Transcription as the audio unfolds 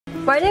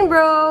Morning,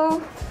 bro!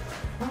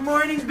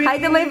 Morning, baby!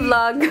 Hi to my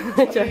vlog!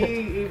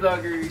 Hey,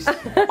 vloggers!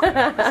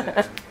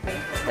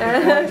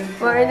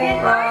 Morning,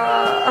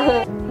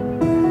 bro!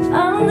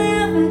 I'll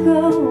never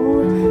go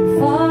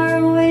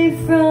far away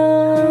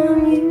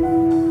from you.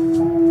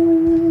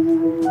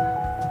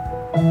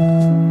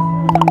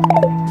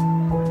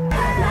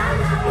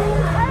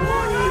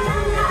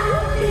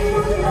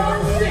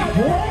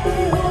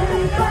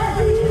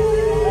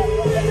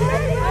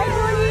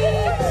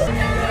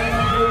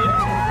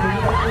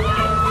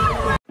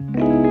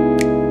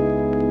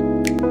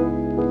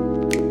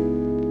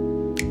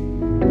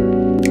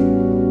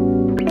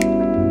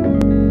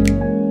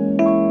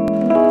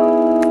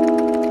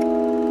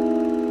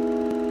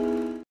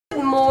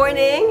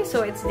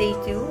 So it's day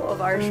 2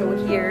 of our show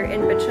here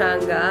in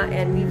Pachanga,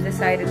 and we've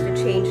decided to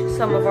change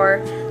some of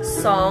our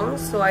songs.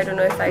 So I don't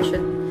know if I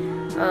should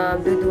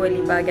do Dua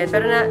Lipa again.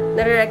 Pero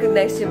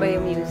nare-recognize nyo ba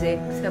yung music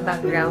sa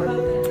background?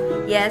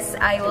 Yes,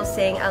 I will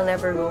sing I'll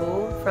Never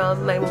Go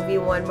from my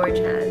movie One More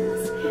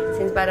Chance.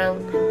 Since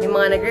parang may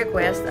mga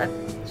nag-request at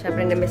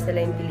syempre na-miss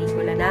nila yung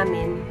pelikula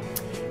namin.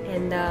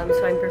 And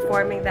so I'm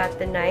performing that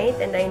tonight,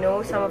 and I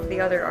know some of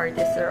the other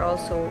artists are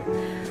also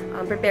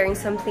preparing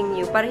something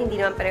new para hindi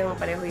naman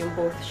parehong-pareho yung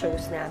both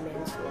shows namin.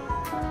 So,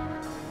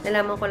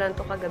 nalaman ko lang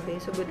to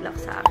kagabi, so good luck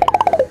sa akin.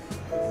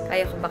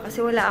 Kaya ko ba?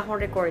 Kasi wala akong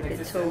recorded,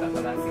 so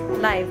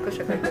live ko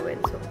siya gagawin.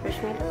 So,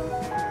 wish me luck.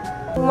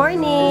 Good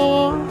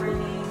morning!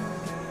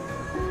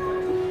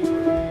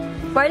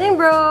 Morning,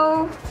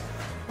 bro!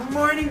 Good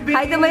morning, baby!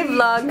 Hi to my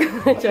vlog!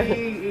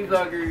 Hey,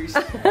 vloggers!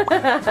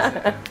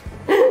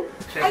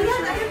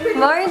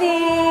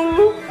 Morning!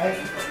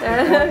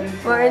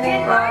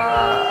 Morning, bro!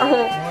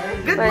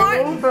 Good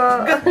morning,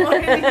 bro! Good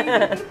morning!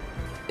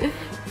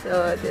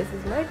 So, this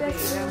is my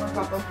dressing room.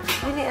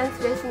 Really Anne's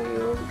dressing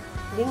room.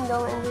 Ding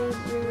Dong and room.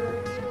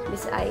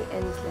 Miss I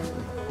and Slam.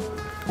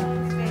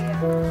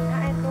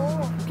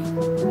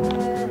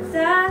 As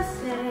I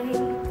say,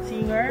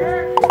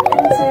 Singer!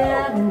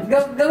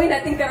 Gawin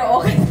natin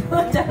karaoke.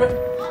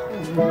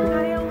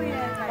 kaya mo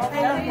yan.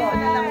 Kaya mo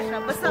na lang siya.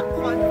 Basta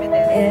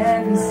confident.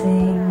 Every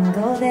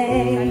single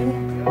day,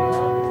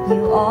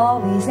 you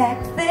always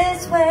act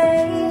this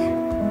way.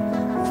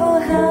 For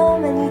how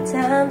many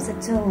times I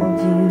told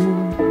you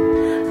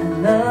I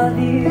love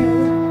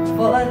you,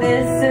 for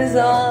this is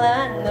all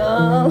I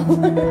know.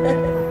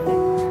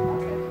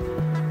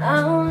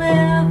 I'll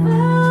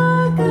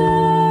never go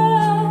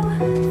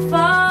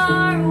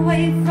far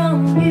away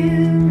from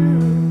you.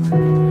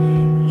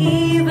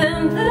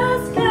 Even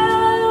the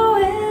sky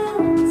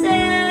will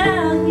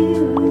tell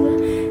you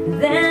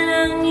that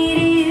I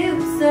need you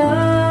so.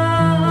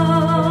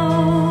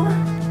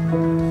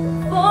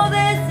 For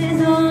this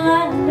is all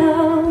I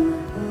know.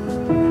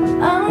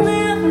 I'll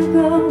never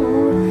go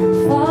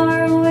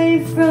far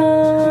away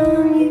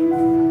from you.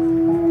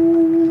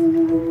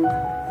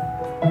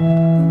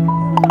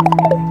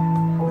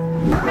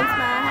 That's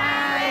my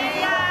hi.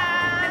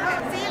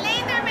 See you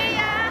later, Bea.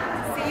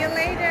 See you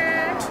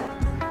later.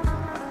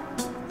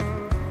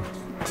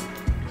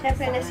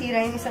 Siyempre,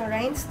 nasira yung isang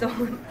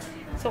rhinestone.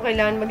 So,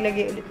 kailangan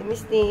maglagay ulit ni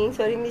Miss Ting.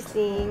 Sorry, Miss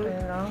Ting.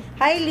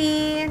 Hi,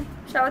 Lynn!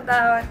 Shout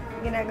out!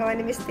 Ginagawa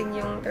ni Miss Ting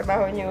yung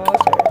trabaho niyo.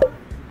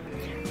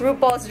 So,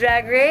 RuPaul's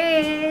Drag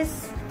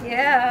Race!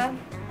 Yeah!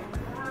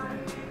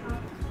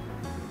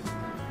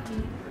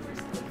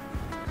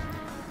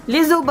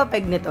 Lizzo ba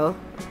peg nito?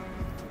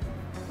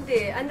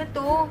 Hindi. Ano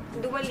to?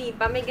 Dua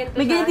Lipa. May ganito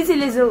May ganyan din si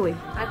Lizzo eh.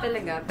 Ah,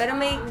 talaga? Pero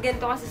may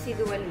ganito kasi si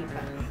Dua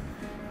Lipa.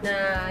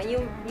 Na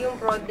yung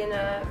prod niya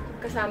na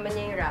kasama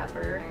niya yung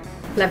rapper.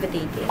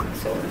 Levitating.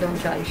 So, don't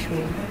judge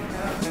me.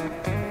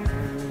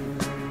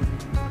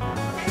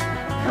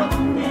 Come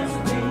on, dance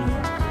with me.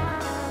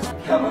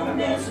 Come on,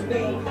 dance with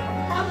me.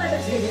 I'm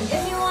levitating.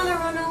 If you wanna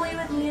run away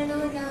with me, I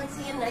know a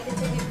galaxy and I can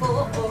take you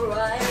for a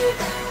ride.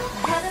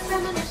 Had a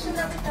premonition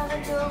that we fell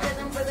into a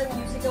rhythm for the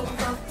music of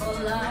a for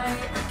life.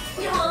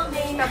 You want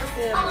me, I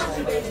want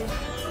you, baby.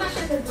 My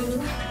sugar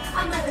boo,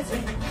 I'm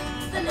levitating.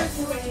 The nurse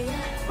away,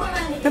 for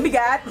anything.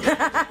 Nabigat?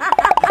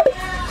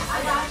 I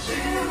got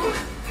you,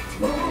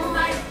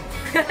 moonlight,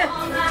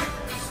 all night,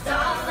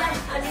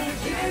 starlight. I need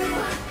you,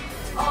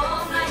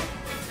 all night.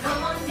 Come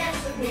on, dance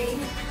with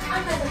me.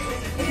 I'm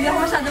levitating. Hindi ako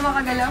masyado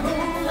makagalaw.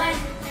 Moonlight,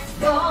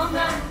 all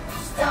night,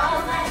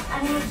 starlight. I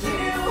need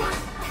you,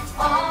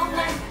 all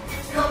night.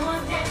 Come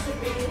on, dance with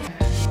me.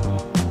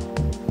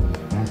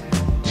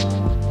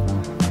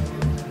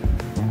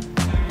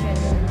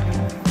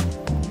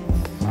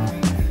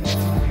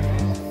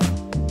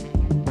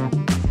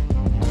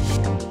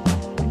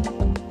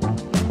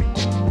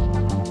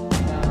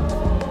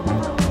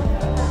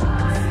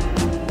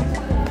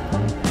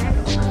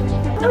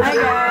 Hi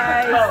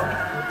guys!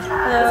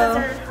 Hello!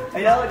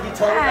 I know, you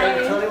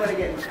totally want to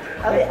get...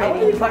 I want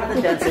to be part of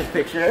the dancer's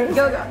picture.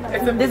 Go, go!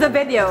 There's a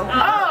video.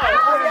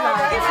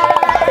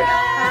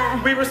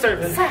 We were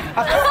serving.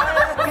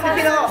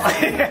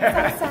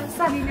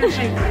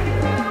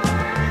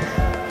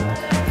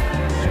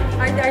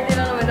 Arte-arte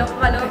lang naman ako.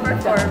 Kala ko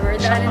performer.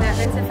 Dahil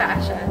natin sa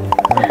fashion.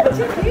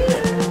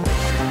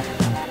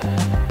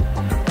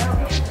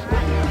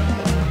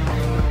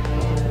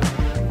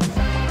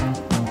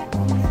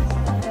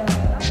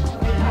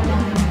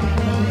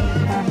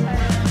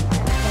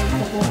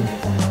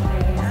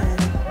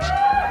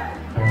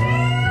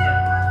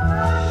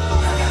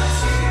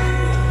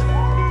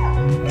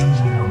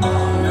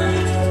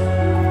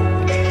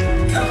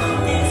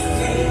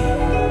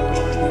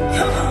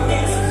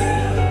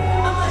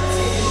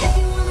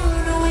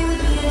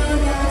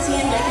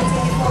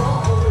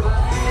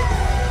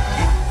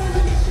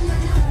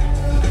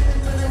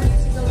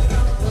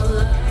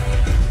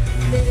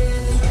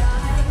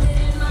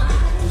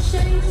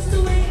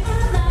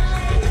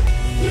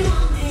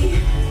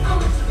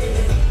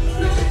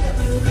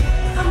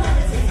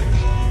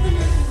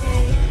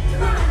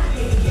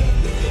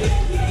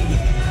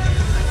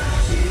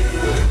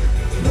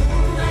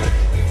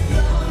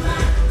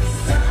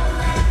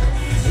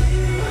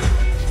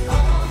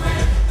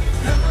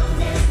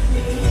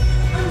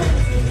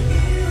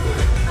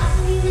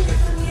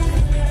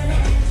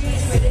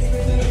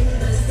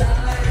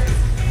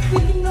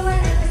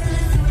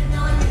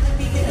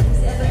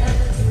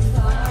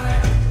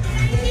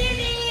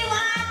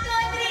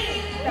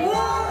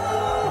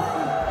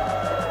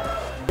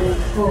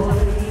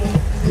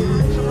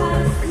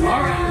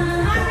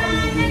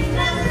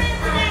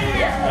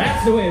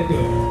 That's the way to do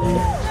it.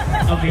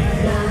 Okay.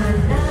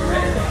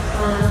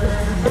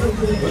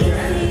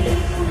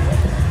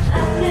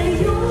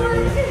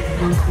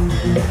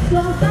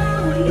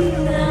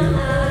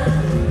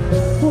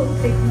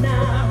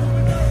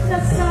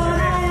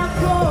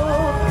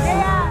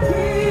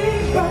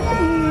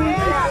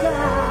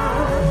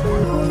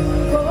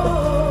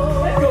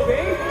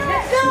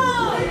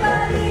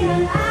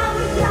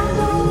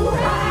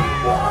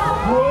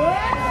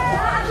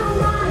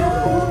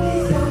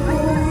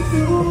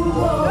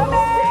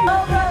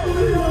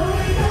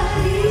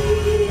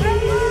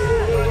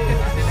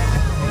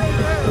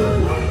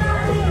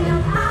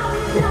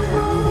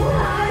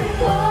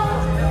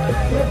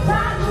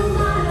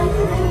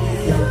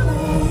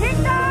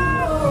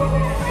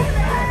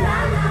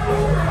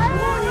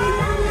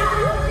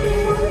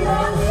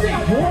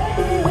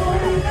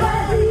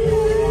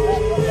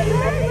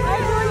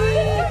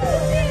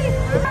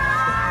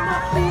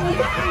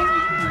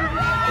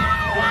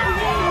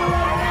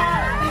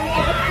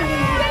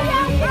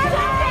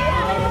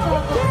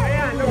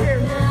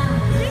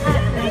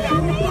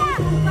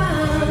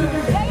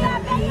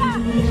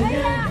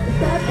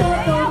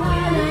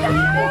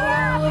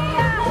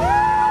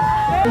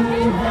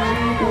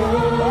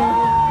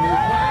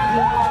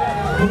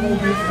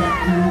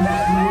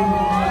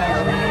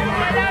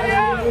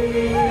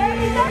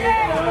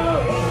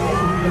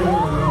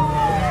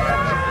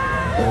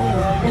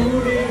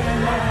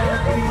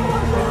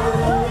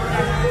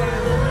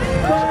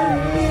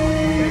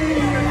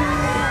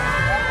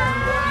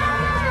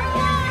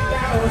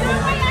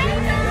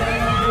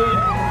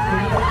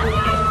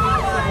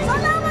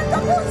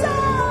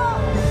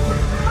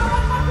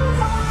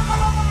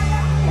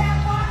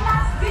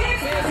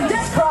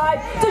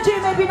 Subscribe to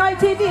Gma Pinoy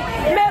TV.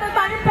 Meron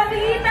tayong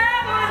pag-iita,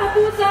 mga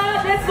kapuso.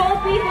 Let's vote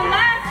people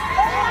last.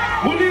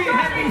 Huli,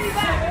 happy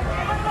Merry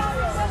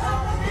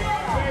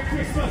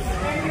Christmas.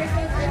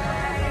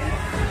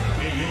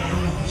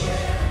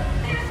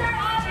 Sir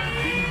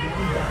Ollie,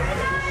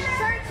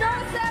 Sir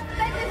Joseph,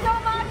 thank you so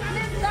much.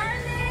 Miss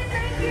Darling,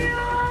 thank you.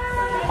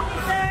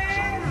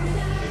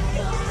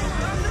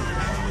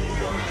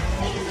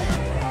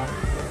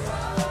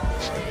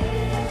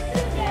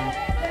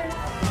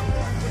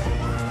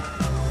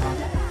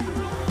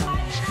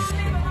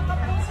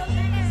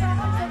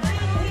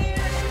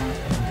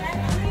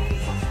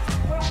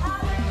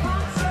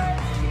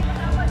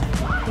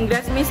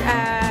 Congrats, Miss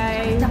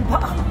Ai.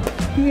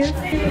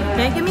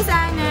 Thank you, Miss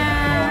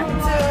Anna.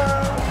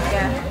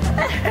 Yeah.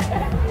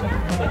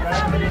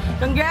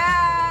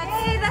 Congrats!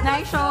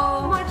 Nice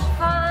show.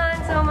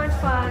 So much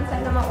fun.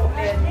 Sana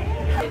ma-open.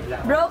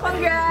 Bro,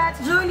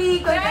 congrats!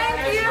 Julie, congrats!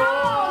 Thank you!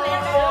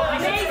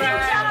 Amazing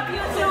job,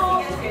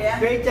 YouTube.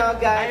 Great job,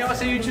 guys. Ayaw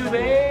sa YouTube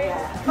eh.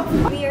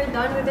 We are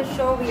done with the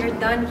show. We are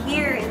done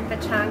here in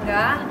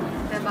Pachanga.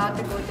 I'm about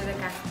to go to the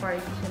cash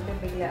party. Siyempre,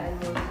 biglaan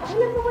yun.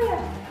 Ano po kuya?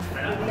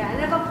 Biglaan.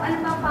 Ano ba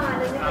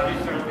pangalan niya?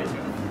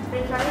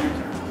 Richard.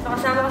 So,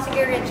 kasama ko si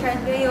Richard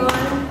ngayon.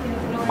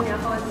 Tinutulungan niya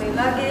ako with my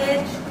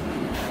luggage.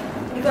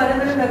 Hindi ko alam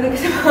ano gagawin ko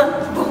sa mga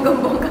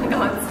bonggang-bonggang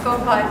gawins ko.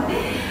 But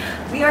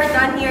we are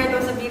done here. It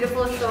was a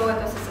beautiful show.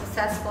 It was a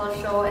successful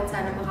show. And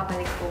sana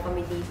makabalik po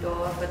kami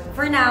dito. But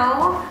for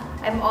now,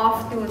 I'm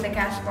off to the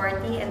cash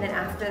party. And then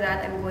after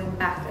that, I'm going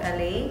back to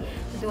LA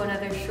to do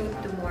another shoot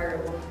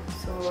tomorrow.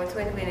 So it's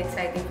going to be an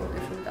exciting photo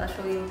shoot. I'll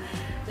show you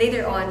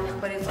later on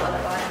what it's all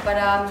about. But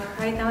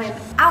right now, I'm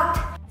out!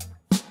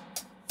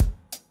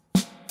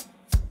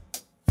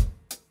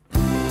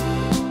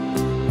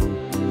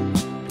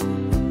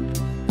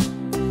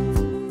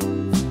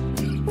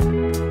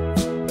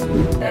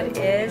 That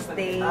is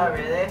day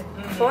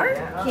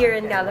 4 here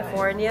in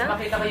California,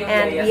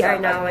 and we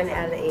are now in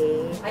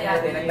LA. It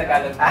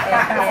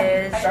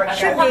is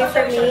shoot day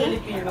for me.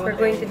 We're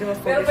going to do a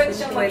photo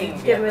shoot with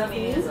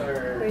Timothy.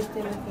 Where's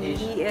Timothy?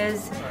 He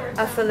is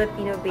a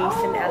Filipino based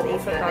in LA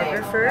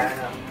photographer,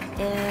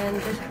 and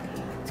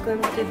it's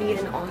going to be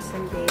an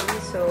awesome day.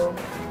 So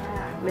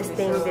Miss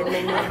Ting did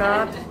my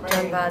makeup,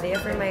 John Valia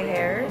for my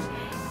hair,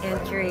 and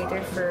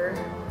Curator for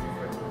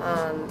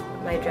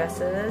my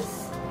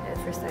dresses and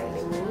for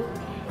styling me.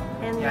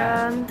 And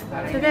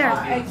so there,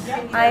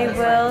 I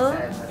will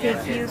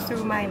take you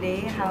through my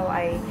day, how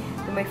I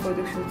do my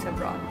photo shoots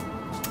abroad.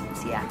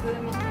 So yeah.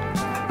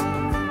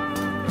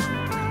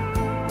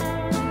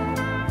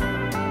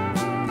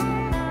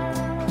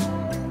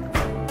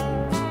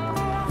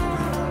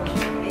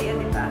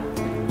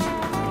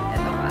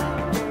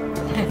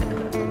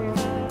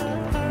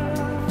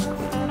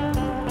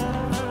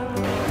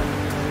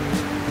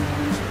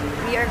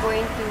 We are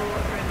going to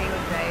Rodeo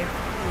Drive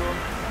to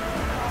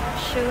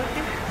shoot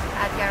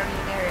at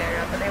Carolina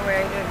Herrera, but I'm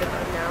wearing a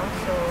gown now,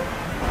 so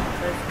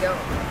let's go.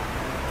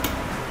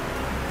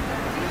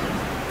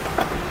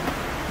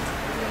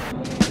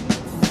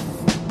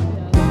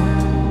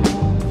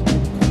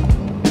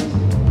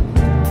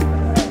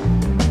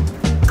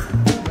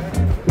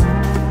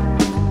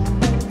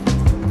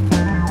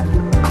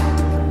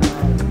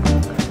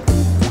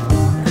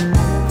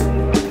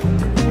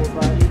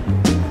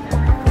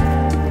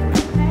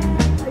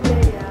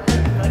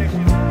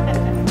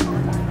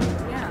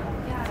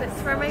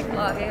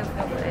 Okay.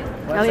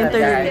 I'll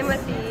interview.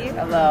 Timothy.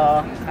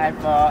 Hello. Hi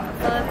po.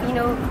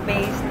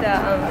 Filipino-based,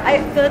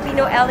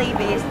 Filipino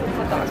LA-based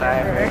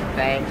photographer.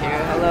 Thank you.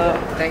 Hello.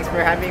 Thanks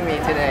for having me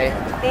today.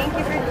 Thank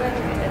you for doing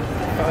this.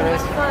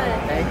 Photos. Fun.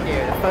 Thank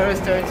you. The photo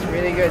story's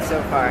really good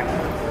so far.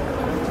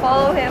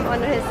 Follow him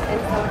on his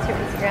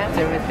Instagram.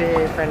 Timothy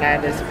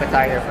Fernandez,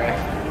 photographer.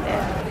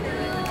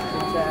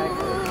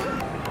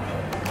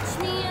 Push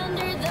me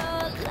under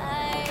the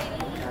light,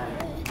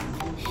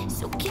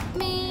 so keep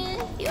me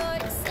in your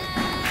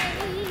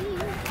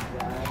sight,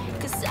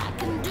 'cause I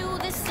can do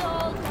this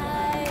all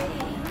night.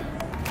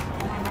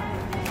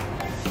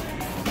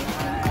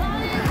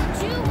 Call it what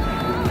you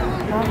want.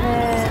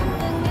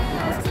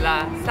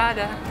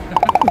 Lazada.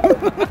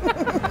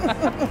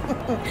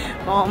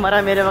 Oh,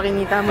 marami na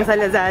makinita mo sa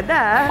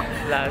Lazada.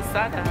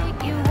 Lazada.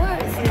 You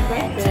worth it.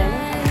 Thank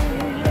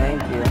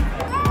you.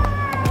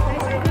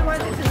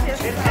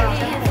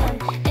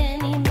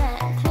 Any man,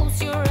 close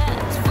your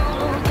eyes,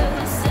 follow the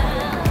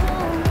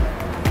sound.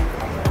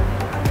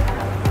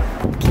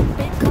 Keep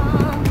it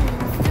coming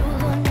through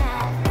the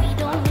night. We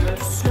don't need to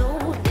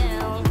slow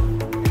down.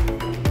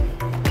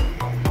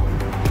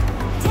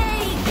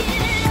 Take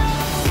it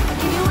all.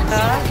 Give you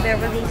what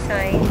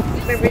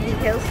Beverly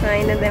Hills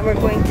sign, and then we're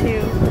going to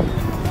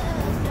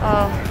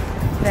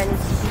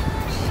Venice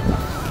Beach.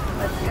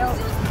 Let's go.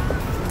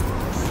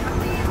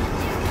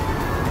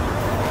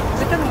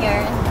 Gutom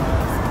yarn.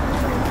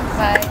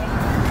 Bye.